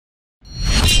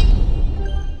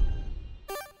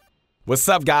What's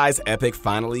up, guys? Epic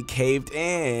finally caved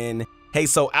in. Hey,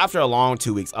 so after a long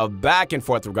 2 weeks of back and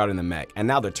forth regarding the mech, and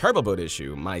now the turbo build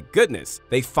issue, my goodness,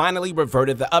 they finally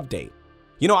reverted the update.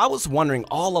 You know, I was wondering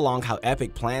all along how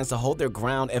Epic plans to hold their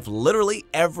ground if literally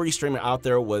every streamer out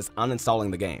there was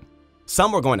uninstalling the game.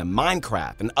 Some were going to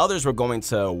Minecraft, and others were going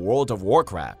to World of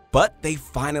Warcraft, but they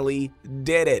finally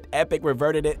did it. Epic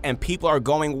reverted it, and people are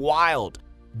going wild.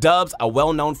 Dubs, a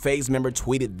well-known FaZe member,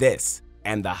 tweeted this,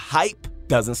 and the hype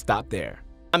doesn't stop there.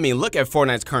 I mean, look at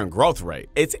Fortnite's current growth rate.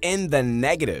 It's in the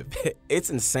negative. It's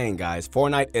insane, guys.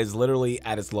 Fortnite is literally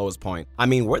at its lowest point. I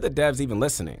mean, were the devs even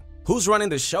listening? Who's running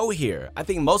the show here? I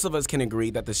think most of us can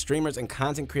agree that the streamers and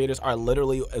content creators are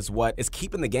literally what is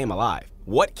keeping the game alive.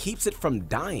 What keeps it from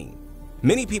dying?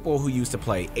 Many people who used to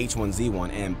play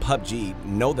H1Z1 and PUBG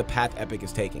know the path Epic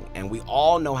is taking, and we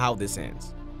all know how this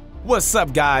ends. What's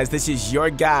up, guys? This is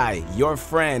your guy, your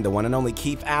friend, the one and only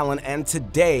Keith Allen, and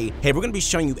today, hey, we're gonna be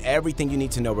showing you everything you need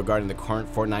to know regarding the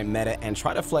current Fortnite meta and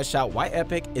try to flesh out why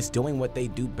Epic is doing what they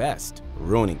do best,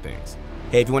 ruining things.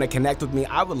 Hey, if you want to connect with me,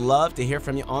 I would love to hear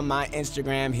from you on my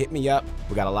Instagram. Hit me up.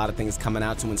 We got a lot of things coming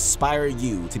out to inspire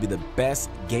you to be the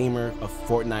best gamer of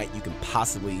Fortnite you can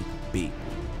possibly be.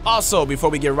 Also,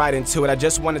 before we get right into it, I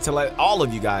just wanted to let all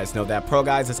of you guys know that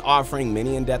ProGuides is offering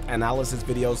mini in-depth analysis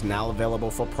videos now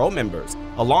available for Pro members,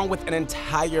 along with an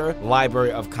entire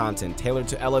library of content tailored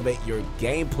to elevate your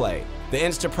gameplay. The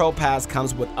Insta Pro Pass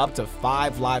comes with up to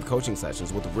 5 live coaching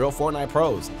sessions with real Fortnite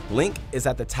pros. Link is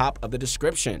at the top of the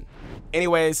description.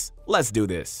 Anyways, let's do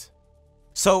this.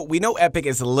 So we know Epic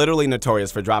is literally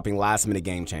notorious for dropping last-minute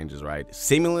game changes, right?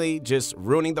 Seemingly just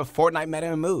ruining the Fortnite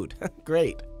meta and mood.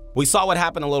 Great. We saw what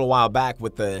happened a little while back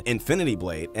with the Infinity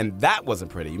Blade, and that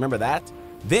wasn't pretty. You remember that?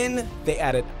 Then they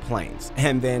added planes,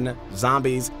 and then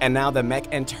zombies, and now the mech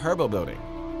and turbo building.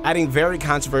 Adding very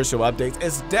controversial updates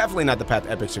is definitely not the path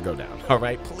Epic should go down, all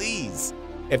right? Please.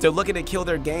 If they're looking to kill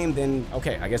their game, then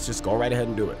okay, I guess just go right ahead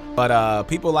and do it. But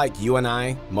people like you and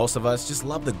I, most of us, just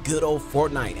love the good old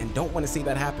Fortnite and don't want to see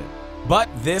that happen. But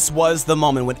this was the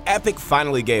moment when Epic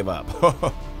finally gave up.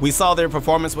 We saw their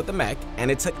performance with the mech, and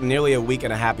it took nearly a week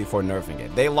and a half before nerfing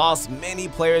it. They lost many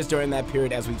players during that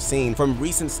period, as we've seen from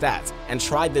recent stats, and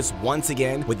tried this once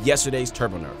again with yesterday's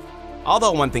turbo nerf.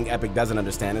 Although one thing Epic doesn't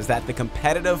understand is that the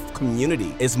competitive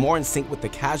community is more in sync with the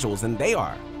casuals than they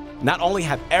are. Not only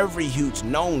have every huge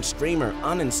known streamer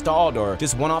uninstalled or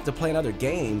just went off to play another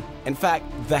game, in fact,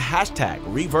 the hashtag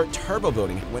Revert Turbo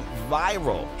Building went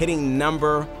viral, hitting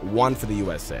 #1 for the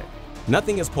USA.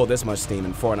 Nothing has pulled this much steam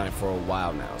in Fortnite for a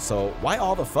while now, so why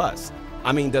all the fuss?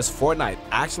 I mean, does Fortnite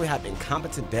actually have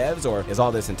incompetent devs, or is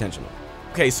all this intentional?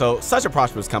 Okay, so such a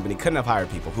prosperous company couldn't have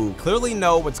hired people who clearly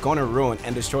know what's going to ruin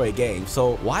and destroy a game,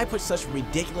 so why put such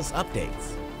ridiculous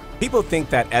updates? People think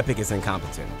that Epic is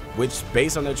incompetent, which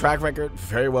based on their track record,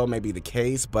 very well may be the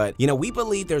case, but you know, we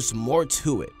believe there's more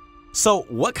to it. So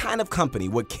what kind of company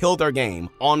would kill their game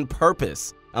on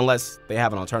purpose unless they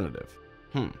have an alternative?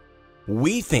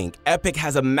 We think Epic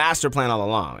has a master plan all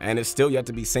along, and it's still yet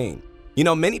to be seen. You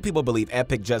know, many people believe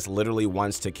Epic just literally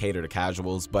wants to cater to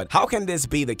casuals, but how can this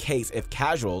be the case if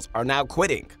casuals are now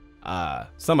quitting?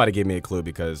 Somebody give me a clue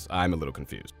because I'm a little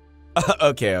confused.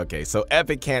 Okay, so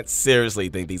Epic can't seriously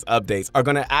think these updates are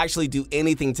gonna actually do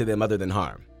anything to them other than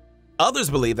harm. Others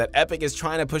believe that Epic is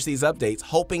trying to push these updates,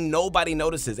 hoping nobody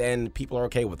notices and people are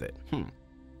okay with it.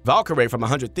 Valkyrie from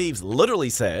 100 Thieves literally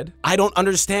said, "I don't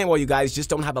understand why you guys just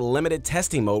don't have a limited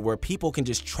testing mode where people can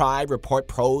just try, report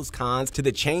pros, cons to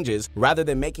the changes rather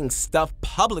than making stuff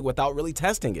public without really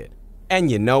testing it." And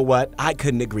you know what? I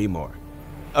couldn't agree more.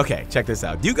 Okay, check this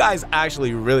out. Do you guys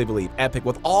actually really believe Epic,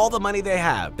 with all the money they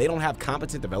have, they don't have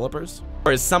competent developers?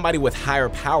 Or is somebody with higher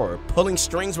power pulling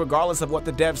strings regardless of what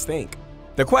the devs think?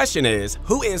 The question is,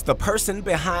 who is the person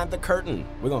behind the curtain?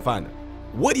 We're gonna find them.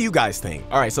 What do you guys think?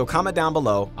 All right, so comment down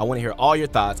below. I wanna hear all your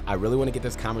thoughts. I really wanna get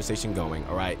this conversation going,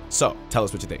 all right? So tell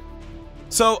us what you think.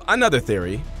 So another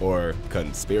theory, or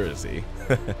conspiracy,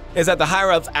 is that the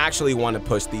higher-ups actually want to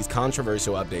push these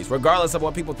controversial updates regardless of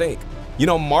what people think. You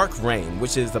know, Mark Rain,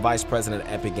 which is the vice president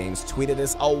of Epic Games, tweeted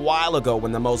this a while ago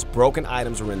when the most broken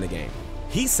items were in the game.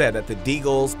 He said that the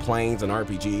deagles, planes, and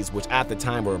RPGs, which at the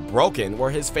time were broken, were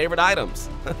his favorite items.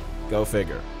 Go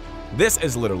figure. This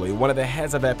is literally one of the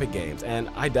heads of Epic Games, and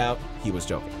I doubt he was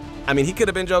joking. I mean, he could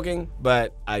have been joking,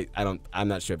 but I'm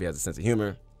not sure if he has a sense of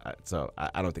humor, so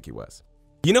I don't think he was.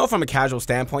 You know, from a casual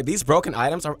standpoint, these broken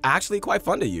items are actually quite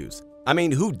fun to use. I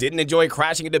mean, who didn't enjoy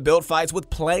crashing into build fights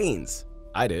with planes?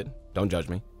 I did. Don't judge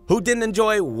me. Who didn't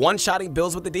enjoy one-shotting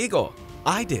builds with the deagle?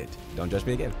 I did. Don't judge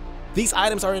me again. These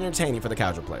items are entertaining for the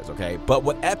casual players, okay? But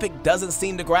what Epic doesn't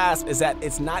seem to grasp is that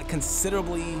it's not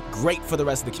considerably great for the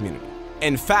rest of the community.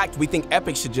 In fact, we think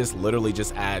Epic should just literally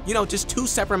just add, just 2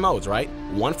 separate modes, right?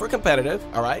 One for competitive,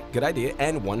 all right, good idea,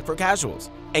 and one for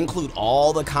casuals. Include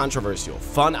all the controversial,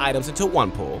 fun items into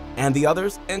one pool and the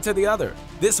others into the other.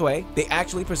 This way, they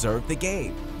actually preserve the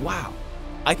game. Wow.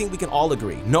 I think we can all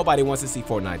agree, nobody wants to see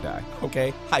Fortnite die,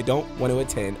 okay? I don't want to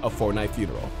attend a Fortnite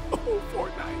funeral. Oh,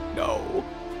 Fortnite, no.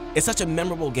 It's such a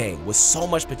memorable game with so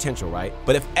much potential, right?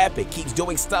 But if Epic keeps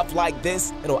doing stuff like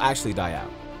this, it'll actually die out,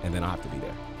 and then I'll have to be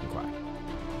there and cry.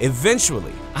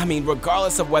 Eventually,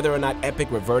 regardless of whether or not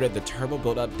Epic reverted the turbo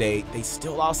build update, they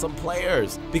still lost some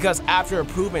players. Because after a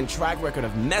proven track record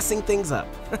of messing things up,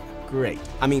 great.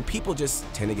 People just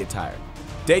tend to get tired.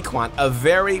 Daquan, a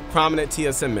very prominent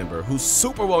TSM member who's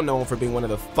super well known for being one of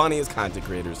the funniest content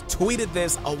creators, tweeted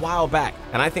this a while back,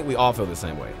 and I think we all feel the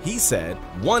same way. He said,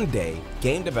 "One day,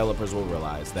 game developers will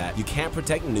realize that you can't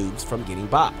protect noobs from getting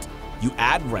bopped. You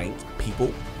add ranked,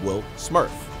 people will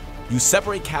smurf. You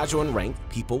separate casual and ranked,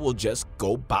 people will just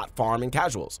go bot farm and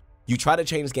casuals. You try to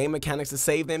change game mechanics to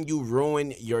save them, you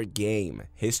ruin your game.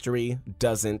 History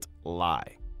doesn't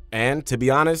lie." And to be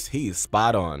honest, he's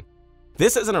spot on.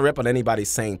 This isn't a rip on anybody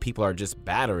saying people are just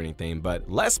bad or anything,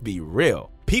 but let's be real.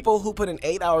 People who put in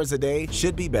 8 hours a day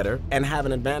should be better and have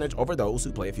an advantage over those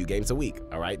who play a few games a week,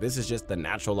 all right? This is just the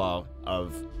natural law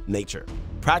of nature.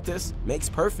 Practice makes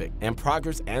perfect, and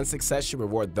progress and success should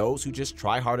reward those who just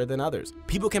try harder than others.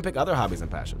 People can pick other hobbies and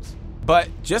passions. But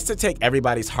just to take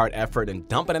everybody's hard effort and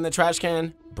dump it in the trash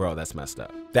can, bro, that's messed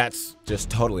up. That's just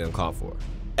totally uncalled for.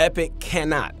 Epic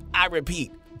cannot, I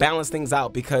repeat, balance things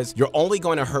out because you're only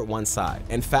going to hurt one side.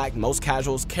 In fact, most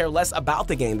casuals care less about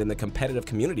the game than the competitive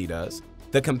community does.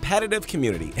 The competitive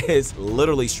community is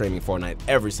literally streaming Fortnite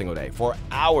every single day for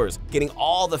hours, getting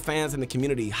all the fans in the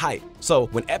community hyped. So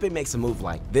when Epic makes a move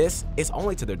like this, it's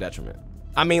only to their detriment.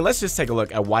 Let's just take a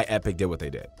look at why Epic did what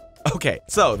they did. Okay,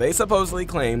 so they supposedly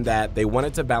claimed that they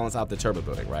wanted to balance out the turbo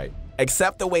building, right?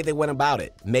 Except the way they went about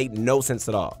it made no sense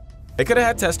at all. They could have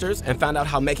had testers and found out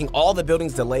how making all the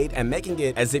buildings delayed and making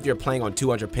it as if you're playing on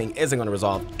 200 ping isn't going to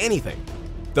resolve anything.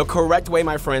 The correct way,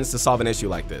 my friends, to solve an issue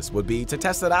like this would be to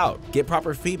test it out, get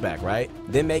proper feedback, right?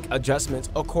 Then make adjustments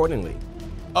accordingly.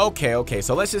 Okay,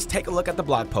 so let's just take a look at the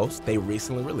blog post they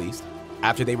recently released.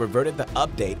 After they reverted the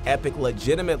update, Epic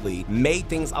legitimately made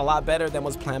things a lot better than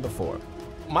was planned before.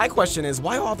 My question is,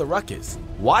 why all the ruckus?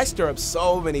 Why stir up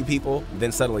so many people,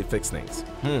 then suddenly fix things?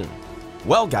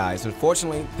 Well guys,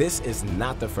 unfortunately, this is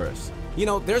not the first.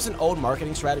 There's an old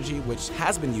marketing strategy which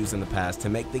has been used in the past to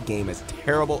make the game as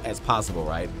terrible as possible,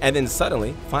 right? And then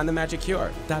suddenly find the magic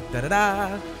cure.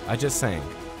 I just sang.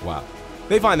 Wow.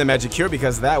 They find the magic cure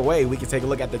because that way we can take a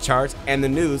look at the charts and the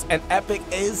news, and Epic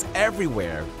is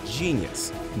everywhere.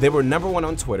 Genius. They were #1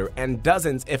 on Twitter and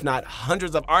dozens, if not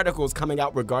hundreds of articles coming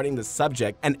out regarding the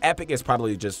subject, and Epic is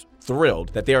probably just thrilled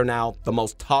that they are now the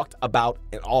most talked about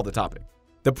in all the topic.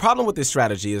 The problem with this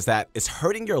strategy is that it's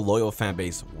hurting your loyal fan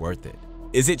base worth it.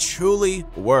 Is it truly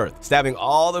worth stabbing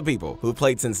all the people who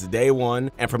played since day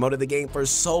one and promoted the game for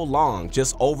so long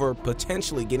just over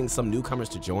potentially getting some newcomers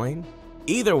to join?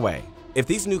 Either way, if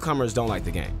these newcomers don't like the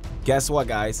game, guess what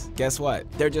guys? Guess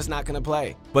what? They're just not gonna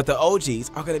play. But the OGs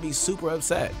are gonna be super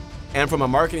upset. And from a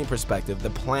marketing perspective,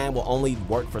 the plan will only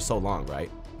work for so long,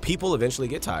 right? People eventually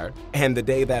get tired, and the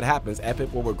day that happens,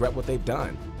 Epic will regret what they've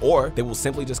done. Or they will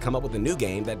simply just come up with a new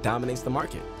game that dominates the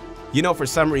market. For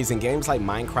some reason, games like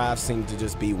Minecraft seem to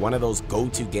just be one of those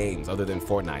go-to games other than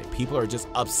Fortnite. People are just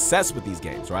obsessed with these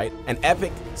games, right? And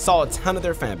Epic saw a ton of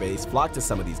their fan base flock to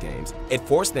some of these games. It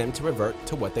forced them to revert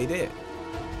to what they did.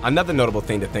 Another notable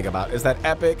thing to think about is that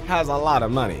Epic has a lot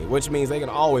of money, which means they can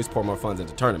always pour more funds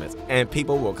into tournaments, and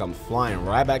people will come flying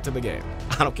right back to the game.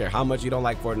 I don't care how much you don't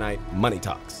like Fortnite, money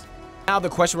talks. Now the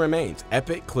question remains,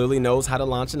 Epic clearly knows how to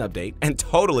launch an update and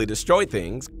totally destroy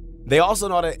things. They also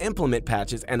know how to implement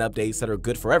patches and updates that are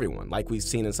good for everyone, like we've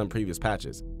seen in some previous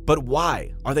patches. But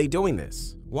why are they doing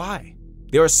this? Why?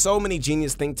 There are so many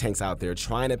genius think tanks out there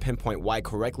trying to pinpoint why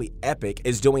correctly Epic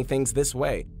is doing things this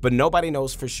way, but nobody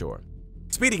knows for sure.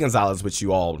 Speedy Gonzalez, which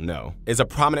you all know, is a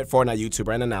prominent Fortnite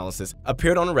YouTuber and analyst,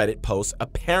 appeared on a Reddit post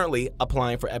apparently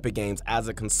applying for Epic Games as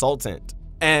a consultant.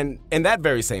 And in that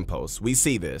very same post, we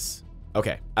see this.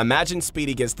 Okay, imagine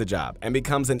Speedy gets the job and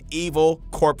becomes an evil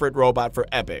corporate robot for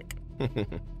Epic.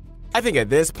 I think at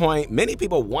this point, many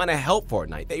people want to help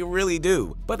Fortnite. They really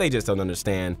do, but they just don't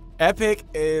understand. Epic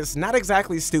is not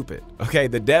exactly stupid. Okay,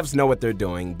 the devs know what they're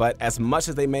doing, but as much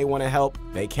as they may want to help,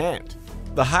 they can't.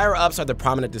 The higher ups are the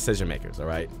prominent decision makers, all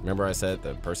right? Remember I said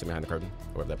the person behind the curtain,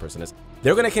 whoever that person is?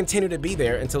 They're gonna continue to be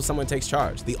there until someone takes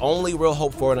charge. The only real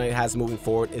hope Fortnite has moving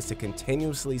forward is to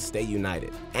continuously stay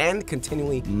united and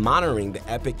continually monitoring the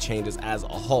Epic changes as a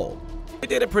whole. They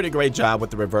did a pretty great job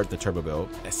with the Revert the Turbo build,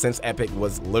 since Epic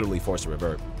was literally forced to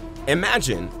revert.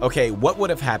 Imagine, okay, what would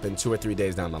have happened 2 or 3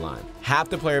 days down the line? Half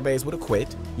the player base would have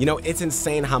quit. You know, it's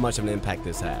insane how much of an impact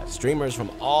this has. Streamers from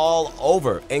all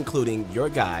over, including your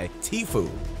guy, Tfue.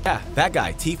 Yeah, that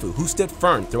guy, Tfue, who stood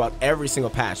firm throughout every single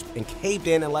patch and caved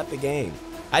in and left the game.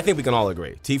 I think we can all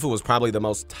agree, Tfue was probably the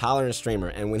most tolerant streamer,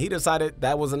 and when he decided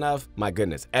that was enough, my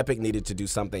goodness, Epic needed to do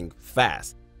something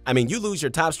fast. I mean, you lose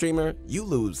your top streamer, you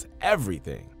lose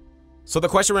everything. So the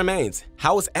question remains,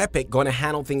 how is Epic going to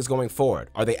handle things going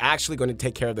forward? Are they actually going to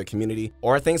take care of the community,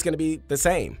 or are things going to be the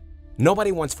same?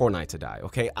 Nobody wants Fortnite to die,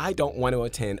 okay? I don't want to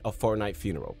attend a Fortnite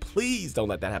funeral. Please don't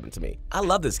let that happen to me. I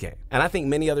love this game, and I think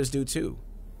many others do too.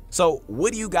 So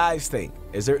what do you guys think?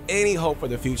 Is there any hope for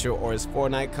the future, or is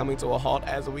Fortnite coming to a halt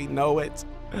as we know it?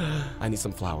 I need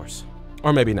some flowers.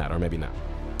 Or maybe not, or maybe not.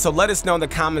 So let us know in the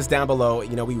comments down below.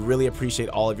 You know, we really appreciate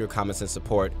all of your comments and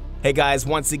support. Hey guys,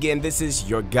 once again, this is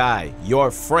your guy,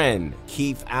 your friend,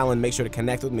 Keith Allen. Make sure to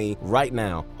connect with me right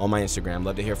now on my Instagram.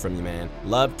 Love to hear from you, man.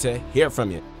 Love to hear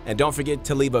from you. And don't forget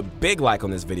to leave a big like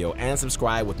on this video and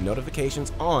subscribe with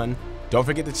notifications on. Don't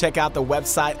forget to check out the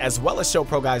website as well as show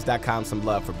ProGuides.com some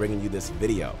love for bringing you this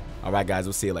video. All right, guys,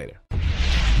 we'll see you later.